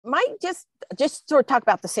might just sort of talk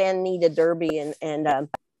about the Santa Anita Derby and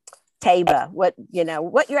Taiba. What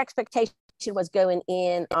your expectation was going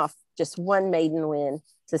in off just one maiden win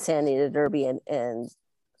to Santa Anita Derby, and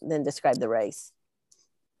then describe the race.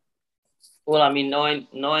 Well, I mean, knowing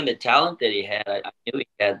the talent that he had, I knew he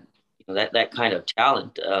had that kind of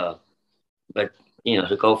talent. But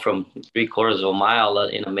to go from 3/4 of a mile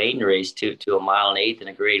in a maiden race to a 1.8 in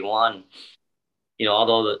a Grade 1,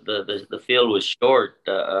 although the field was short,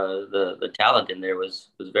 the talent in there was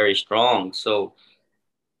very strong. So,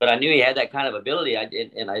 but I knew he had that kind of ability.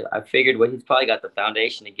 I figured, well, he's probably got the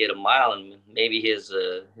foundation to get a mile, and maybe his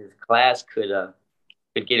class could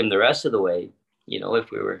get him the rest of the way.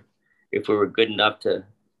 If we were good enough to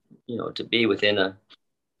be within a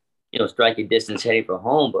striking distance heading for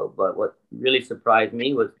home. But what really surprised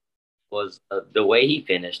me was the way he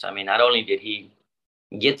finished. I mean, not only did he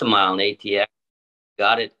get the 1.8, he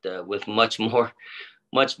got it with much more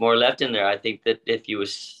left in there. I think that if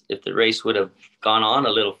the race would have gone on a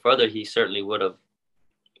little further, he certainly would have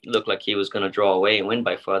looked like he was going to draw away and win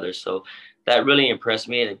by further. So that really impressed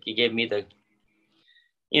me, and it gave me the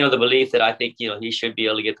belief that I think he should be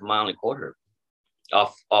able to get the 1.25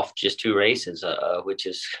 off just 2 races, which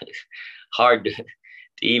is hard to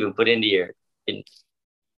even put into your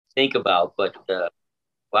think about. But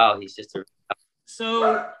wow, he's just a.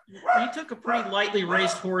 So you took a pretty lightly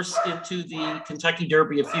raced horse into the Kentucky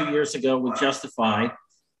Derby a few years ago with Justify.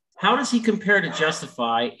 How does he compare to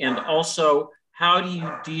Justify? And also, how do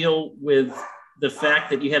you deal with the fact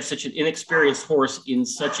that you have such an inexperienced horse in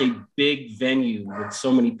such a big venue with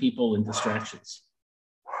so many people and distractions?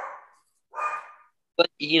 But,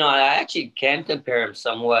 I actually can compare him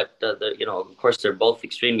somewhat. Of course, they're both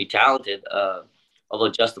extremely talented. Although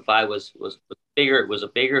Justify was bigger, it was a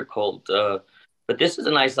bigger colt. But this is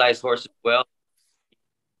a nice sized horse as well.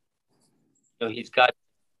 He's got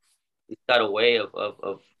a way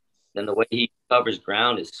of and the way he covers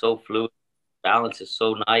ground is so fluid. Balance is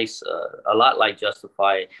so nice, a lot like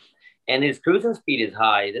Justify, and his cruising speed is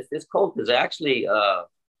high. This colt is actually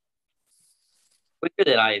quicker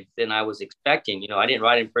than I was expecting. I didn't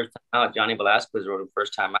ride him first time out. Johnny Velasquez rode him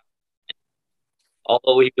first time out.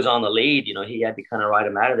 Although he was on the lead, he had to kind of ride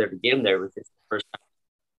him out of there to get him there with his first time.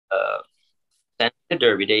 Santa Anita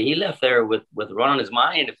Derby day, he left there with run on his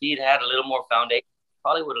mind. If he'd had a little more foundation,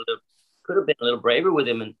 probably could have been a little braver with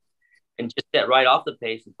him and just set right off the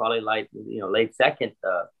pace and probably late second.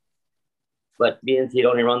 But being he'd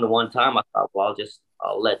only run the one time, I thought, well,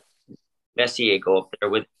 I'll let Messier go up there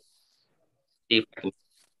with, see if I can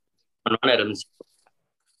run at him.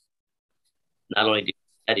 Not only did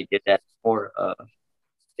that, he did that more.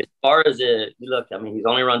 As far as look, I mean, he's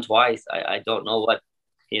only run twice. I don't know what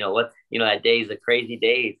that day is a crazy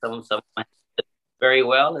day. Some very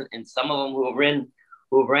well, and some of them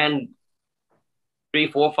who ran 3,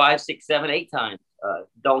 4, 5, 6, 7, 8 times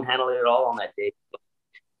don't handle it at all on that day. But,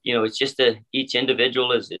 it's just each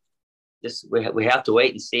individual is just we have to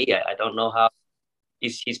wait and see. I don't know how.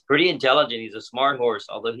 He's pretty intelligent. He's a smart horse,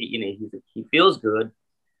 although he feels good.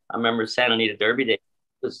 I remember Santa Anita Derby day.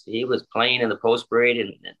 He was playing in the post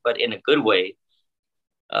parade, but in a good way.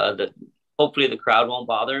 Hopefully the crowd won't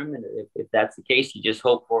bother him, and if that's the case, you just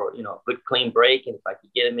hope for a good clean break, and if I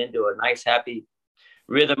could get him into a nice happy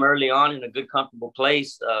rhythm early on in a good comfortable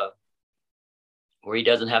place where he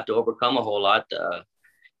doesn't have to overcome a whole lot,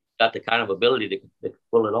 got the kind of ability to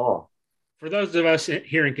pull it all. For those of us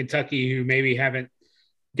here in Kentucky who maybe haven't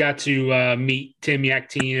got to meet Tim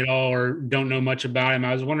Yakteen at all or don't know much about him,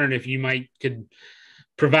 I was wondering if you could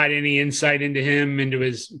provide any insight into him, into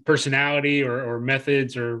his personality or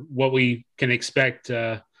methods, or what we can expect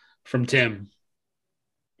from Tim.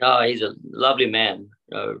 Oh, he's a lovely man,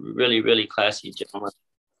 really, really classy gentleman.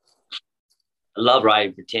 I love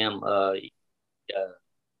riding for Tim.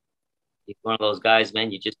 He's one of those guys,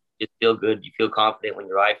 man, you just feel good. You feel confident when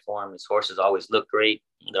you ride for him. His horses always look great.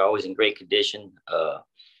 They're always in great condition.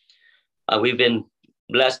 We've been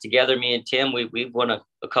blessed together, me and Tim. We've won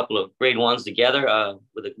a couple of Grade 1s together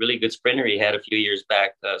with a really good sprinter he had a few years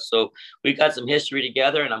back. So we got some history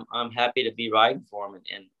together, and I'm happy to be riding for him.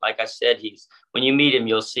 And like I said, when you meet him,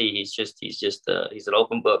 you'll see he's an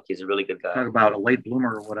open book. He's a really good guy. Talk about a late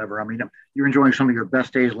bloomer or whatever. I mean, you're enjoying some of your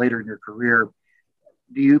best days later in your career.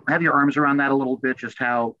 Do you have your arms around that a little bit, just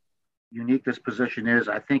how unique this position is?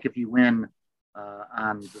 I think if you win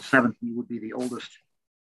on the 7th, you would be the oldest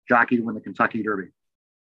jockey to win the Kentucky Derby.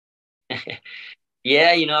 Yeah,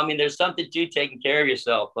 I mean, there's something to taking care of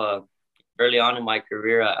yourself. Early on in my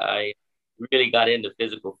career, I really got into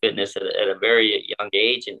physical fitness at a very young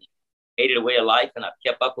age and made it a way of life, and I've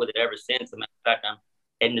kept up with it ever since. As a matter of fact, I'm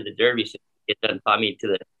heading to the Derby, so it done taught me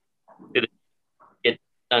to to get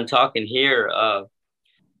done talking here,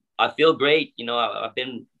 I feel great. I've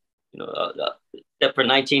been, except for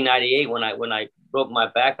 1998 when I broke my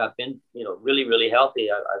back, I've been, really, really healthy.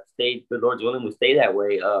 I've stayed, good Lord's willing, we stay that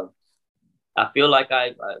way. I feel like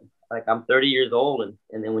I'm 30 years old,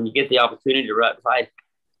 and then when you get the opportunity to ride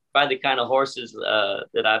the kind of horses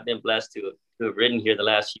that I've been blessed to have ridden here the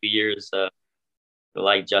last few years,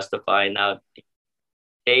 like Justify now,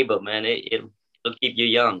 Taiba, man, it'll keep you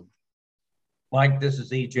young. Mike, this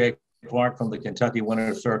is E.J. Clark from the Kentucky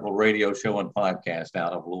Winner's Circle radio show and podcast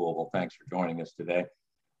out of Louisville. Thanks for joining us today.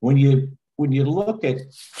 When you look at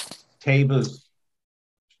Taiba's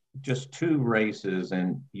just 2 races,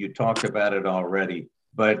 and you talked about it already,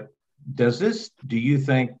 but do you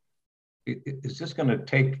think, is this going to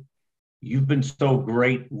take, you've been so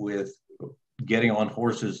great with getting on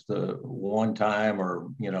horses the one time, or,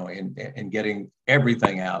 and getting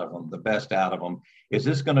everything out of them, the best out of them. Is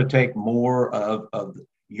this going to take more of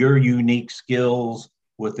your unique skills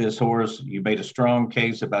with this horse? You made a strong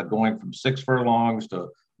case about going from 6 furlongs to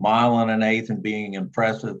 1 1/8 and being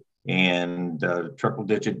impressive, and triple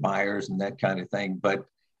digit buyers and that kind of thing. But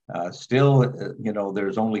still,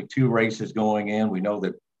 there's only 2 races going in. We know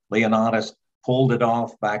that Leonatus pulled it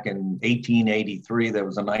off back in 1883. That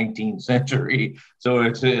was the 19th century. So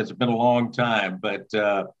it's been a long time, but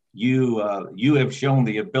you have shown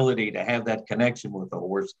the ability to have that connection with the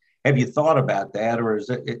horse. Have you thought about that, or is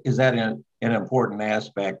that an important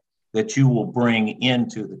aspect that you will bring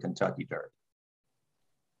into the Kentucky Derby?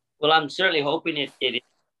 Well, I'm certainly hoping it is.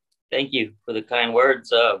 Thank you for the kind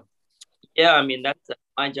words. Yeah, I mean, that's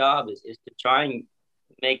my job is to try and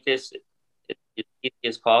make this as easy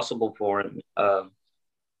as possible for him.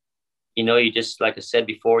 You just, like I said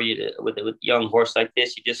before, with a young horse like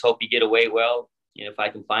this, you just hope you get away well. If I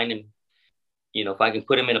can find him, if I can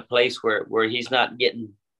put him in a place where he's not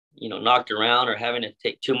getting, knocked around or having to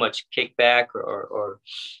take too much kickback or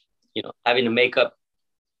having to make up,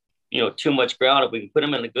 too much ground. If we can put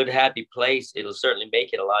him in a good, happy place, it'll certainly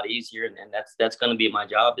make it a lot easier. And that's going to be my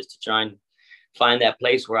job, is to try and find that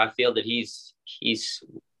place where I feel that he's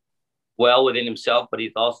well within himself, but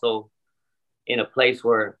he's also in a place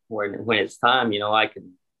where when it's time, I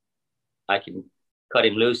can cut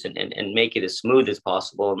him loose and make it as smooth as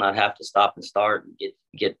possible and not have to stop and start and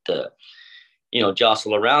get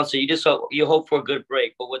jostle around. So you hope for a good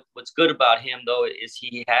break. But what's good about him, though, is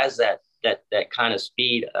he has that kind of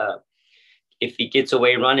speed. If he gets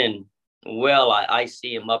away running well, I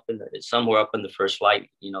see him somewhere up in the first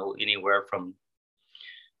flight, anywhere from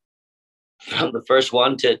the first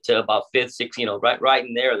one to about 5th, 6th, right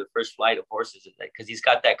in there, the first flight of horses, because he's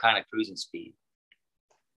got that kind of cruising speed.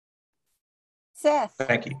 Seth.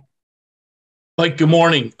 Thank you. Mike, good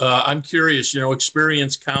morning. I'm curious,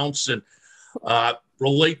 experience counts, and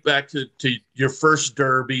relate back to your first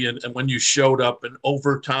Derby and when you showed up, and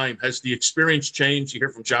over time, has the experience changed? You hear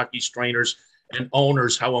from jockeys, trainers, and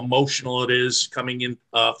owners how emotional it is coming in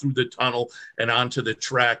through the tunnel and onto the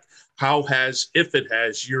track. How has, if it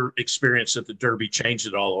has, your experience at the Derby changed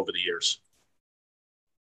at all over the years?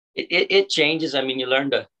 It changes. I mean, you learn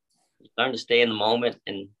to stay in the moment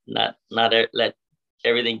and not let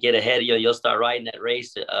everything get ahead of you. You'll start riding that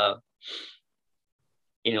race, a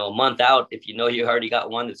month out, if you already got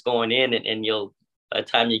one that's going in, and by the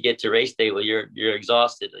time you get to race day, well, you're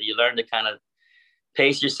exhausted. You learn to kind of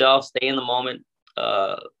pace yourself, stay in the moment.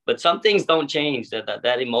 But some things don't change.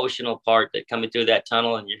 That emotional part, that coming through that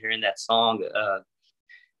tunnel and you're hearing that song,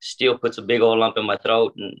 still puts a big old lump in my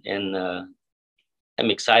throat, and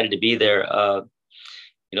I'm excited to be there.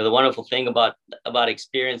 The wonderful thing about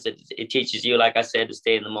experience, it teaches you, like I said, to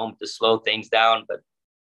stay in the moment, to slow things down. But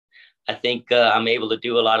I think I'm able to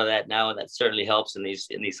do a lot of that now, and that certainly helps in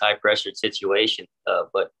these high pressured situations.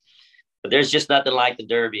 But there's just nothing like the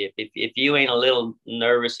Derby. If you ain't a little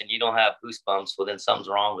nervous and you don't have goosebumps, well, then something's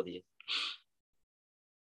wrong with you.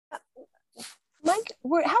 Mike,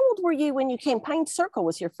 how old were you when you came? Pine Circle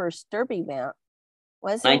was your first Derby mount,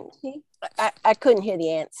 wasn't he? I couldn't hear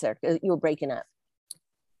the answer because you were breaking up.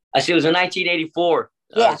 I see it was in 1984.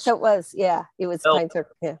 Yeah, so it was. Yeah, it was Pine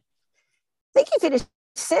Circle. Yeah, I think you finished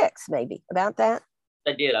 6th, maybe, about that.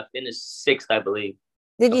 I did. I finished 6th, I believe.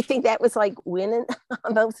 Did you think that was like winning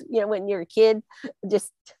almost, when you're a kid,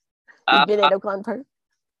 just you've been at Oakland Park?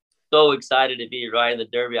 So excited to be riding the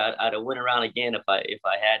Derby. I'd have went around again if I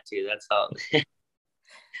had to. That's how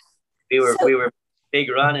we were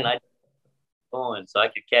big running. I going so I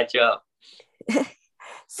could catch up.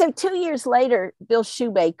 So 2 years later, Bill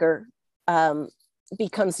Shoemaker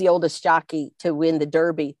becomes the oldest jockey to win the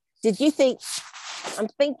Derby. Did you think? I'm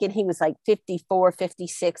thinking he was like 54,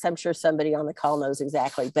 56. I'm sure somebody on the call knows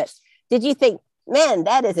exactly. But Did you think, man,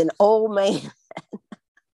 that is an old man?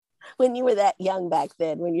 When you were that young back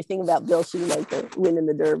then, when you're thinking about Bill Shoemaker winning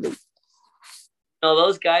the Derby? No,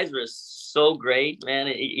 those guys were so great, man.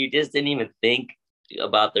 You just didn't even think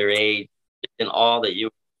about their age and all that you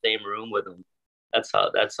were in the same room with them. That's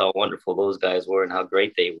how wonderful those guys were and how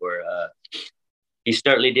great they were. He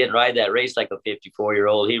certainly didn't ride that race like a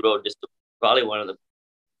 54-year-old. He rode just probably one of the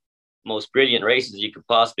most brilliant races you could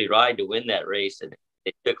possibly ride to win that race. And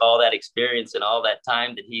it took all that experience and all that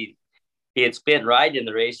time that he had spent riding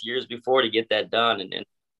the race years before to get that done. And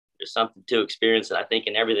there's something to experience, I think,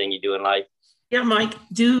 in everything you do in life. Yeah, Mike,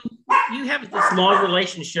 do you have this long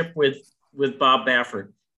relationship with Bob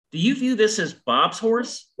Baffert? Do you view this as Bob's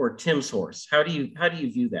horse or Tim's horse? How do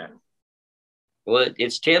you view that? Well,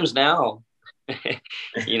 it's Tim's now.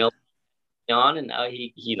 On, and now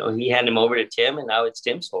he handed him over to Tim, and now it's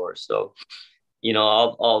Tim's horse. So,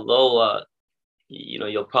 although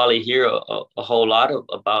you'll probably hear a whole lot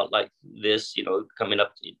about like this, coming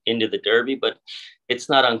up into the Derby, but it's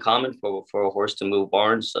not uncommon for a horse to move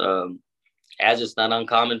barns, as it's not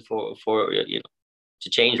uncommon for to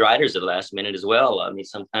change riders at the last minute as well. I mean,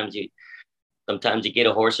 sometimes you get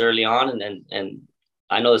a horse early on, and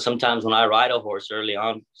I know that sometimes when I ride a horse early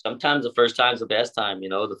on, sometimes the first time's the best time.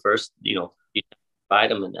 The first you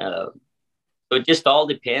ride them, and so it just all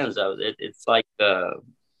depends. It's like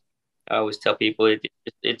I always tell people,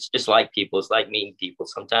 it's just like people. It's like meeting people.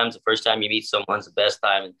 Sometimes the first time you meet someone's the best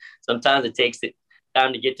time, and sometimes it takes the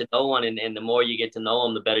time to get to know one, and the more you get to know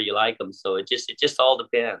them, the better you like them. So it just all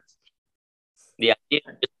depends. The idea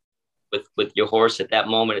with your horse at that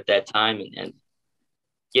moment, at that time, and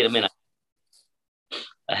get them in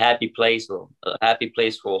a happy place, or a happy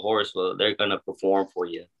place for a horse. Well, they're going to perform for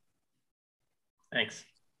you. Thanks.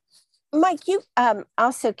 Mike, you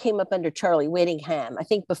also came up under Charlie Whittingham, I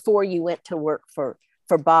think, before you went to work for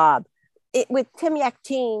Bob. With Tim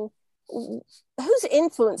Yakteen, whose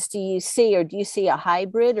influence do you see, or do you see a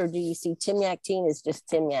hybrid, or do you see Tim Yakteen as just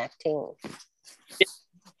Tim Yakteen?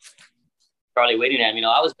 Charlie Whittingham,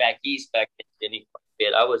 I was back east back in quite a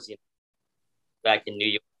bit. I was back in New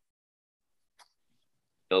York.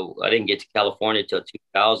 I didn't get to California till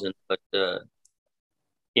 2000, but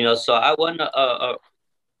so I wasn't. Of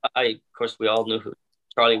course, we all knew who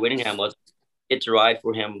Charlie Whittingham was. I get to ride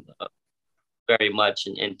for him very much,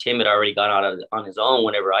 and Tim had already gone out on his own.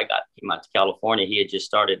 Whenever I came out to California, he had just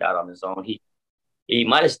started out on his own. He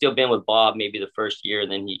might have still been with Bob maybe the first year,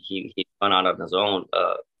 and then he gone out on his own.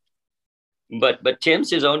 But Tim's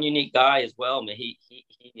his own unique guy as well. I mean,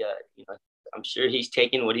 I'm sure he's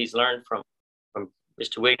taken what he's learned from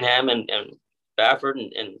Mr. Whittingham and Baffert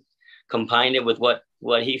and combined it with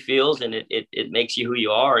what he feels, and it makes you who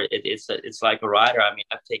you are. It's like a rider. I mean,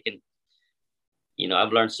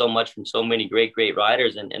 I've learned so much from so many great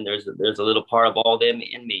riders, and there's a little part of all them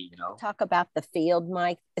in me. Talk about the field,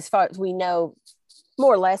 Mike. As far as we know,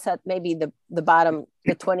 more or less, maybe the bottom,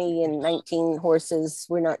 the 20 and 19 horses,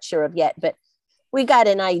 we're not sure of yet, but we got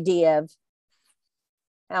an idea of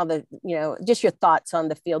how just your thoughts on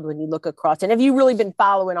the field when you look across. And have you really been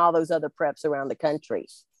following all those other preps around the country,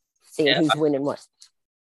 seeing who's winning what?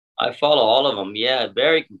 I follow all of them. Yeah,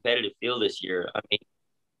 very competitive field this year. I mean,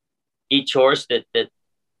 each horse that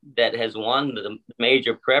has won the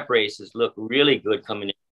major prep races look really good coming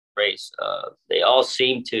in the race. They all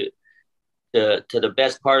seem to the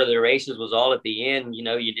best part of the races was all at the end. You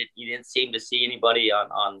didn't seem to see anybody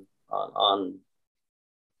on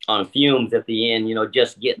fumes at the end,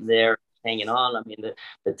 just getting there, hanging on. I mean,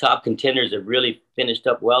 the top contenders have really finished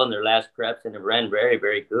up well in their last preps and have ran very,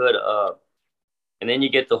 very good. And then you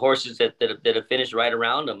get the horses that have finished right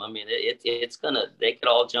around them. I mean, they could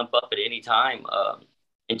all jump up at any time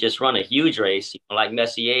and just run a huge race. Like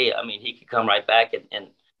Messier, I mean, he could come right back and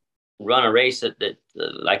run a race that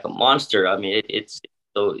like a monster. I mean, it's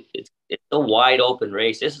a wide open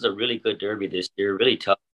race. This is a really good Derby this year, really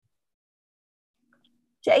tough.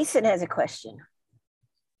 Jason has a question.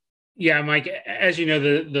 Yeah, Mike, as you know,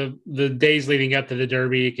 the days leading up to the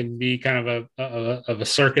Derby, it can be kind of a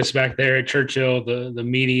circus back there at Churchill, the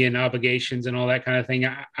media and obligations and all that kind of thing.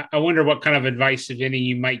 I wonder what kind of advice, if any,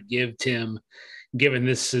 you might give Tim, given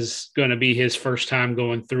this is going to be his first time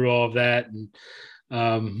going through all of that, and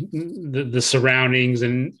the surroundings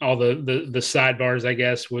and all the sidebars, I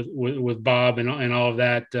guess, with Bob and all of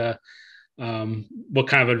that. What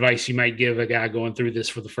kind of advice you might give a guy going through this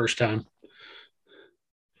for the first time?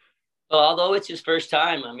 Well, although it's his first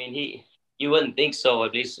time, I mean, you wouldn't think so.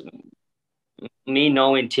 At least me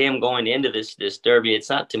knowing Tim going into this Derby, it's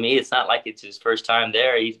not like it's his first time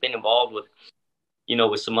there. He's been involved with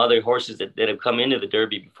with some other horses that have come into the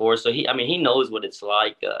Derby before. So he knows what it's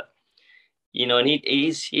like. you know, and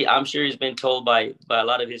I'm sure he's been told by a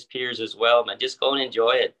lot of his peers as well, man, just go and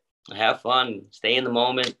enjoy it, have fun, stay in the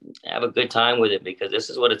moment, have a good time with it, because this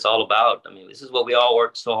is what it's all about. I mean, this is what we all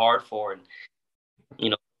worked so hard for. And, you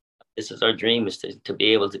know, this is our dream, is to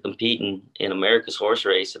be able to compete in America's horse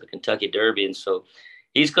race at the Kentucky Derby. And so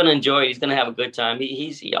he's going to enjoy it. He's going to have a good time.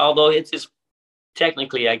 Although it's his,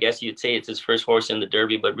 technically, I guess you'd say it's his first horse in the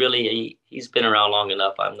Derby, but really he's been around long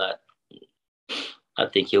enough. I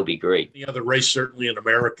think he'll be great. The other race, certainly in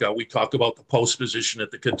America, we talk about the post position at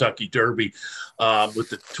the Kentucky Derby with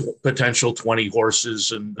the potential 20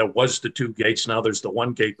 horses, and there was the 2 gates. Now there's the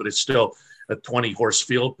 1 gate, but it's still a 20 horse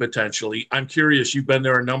field potentially. I'm curious, you've been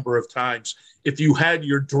there a number of times. If you had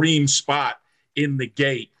your dream spot in the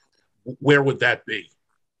gate, where would that be?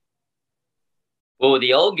 Well, with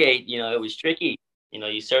the old gate, you know, it was tricky. You know,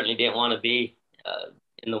 you certainly didn't want to be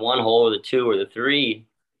in the 1 hole or the 2 or the 3.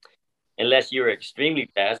 Unless you were extremely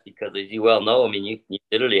fast, because as you well know, I mean, you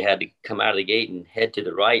literally had to come out of the gate and head to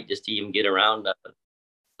the right just to even get around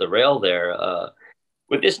the rail there.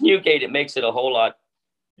 With this new gate, it makes it a whole lot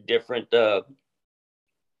different. I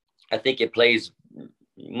think it plays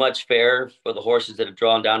much fair for the horses that are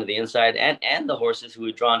drawn down to the inside and the horses who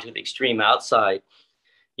are drawn to the extreme outside.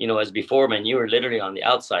 You know, as before, man, you were literally on the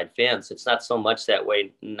outside fence. It's not so much that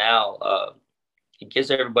way now. It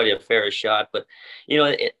gives everybody a fair shot. But, you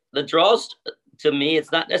know, the draws, to me,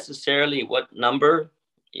 it's not necessarily what number.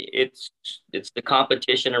 It's the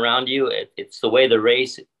competition around you. It's the way the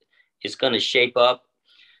race is going to shape up.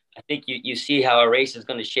 I think you see how a race is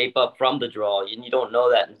going to shape up from the draw, and you don't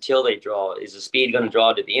know that until they draw. Is the speed going to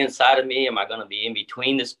draw to the inside of me? Am I going to be in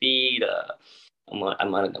between the speed?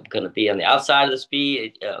 Am I going to be on the outside of the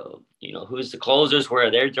speed? You know, who's the closers, where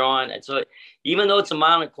they're drawing? And so even though it's a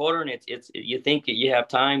mile and a quarter and it's you think that you have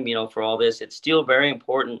time, you know, for all this, it's still very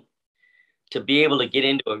important to be able to get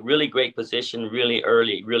into a really great position really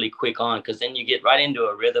early, really quick on, because then you get right into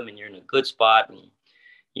a rhythm and you're in a good spot, and,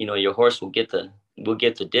 you know, your horse will get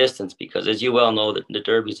the distance, because as you well know, the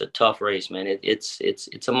Derby's a tough race, man. It's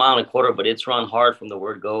a mile and a quarter, but it's run hard from the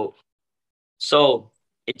word go. So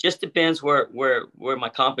it just depends where my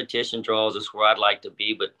competition draws is where I'd like to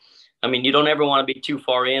be. But I mean, you don't ever want to be too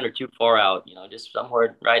far in or too far out. You know, just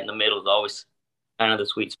somewhere right in the middle is always kind of the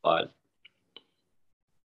sweet spot.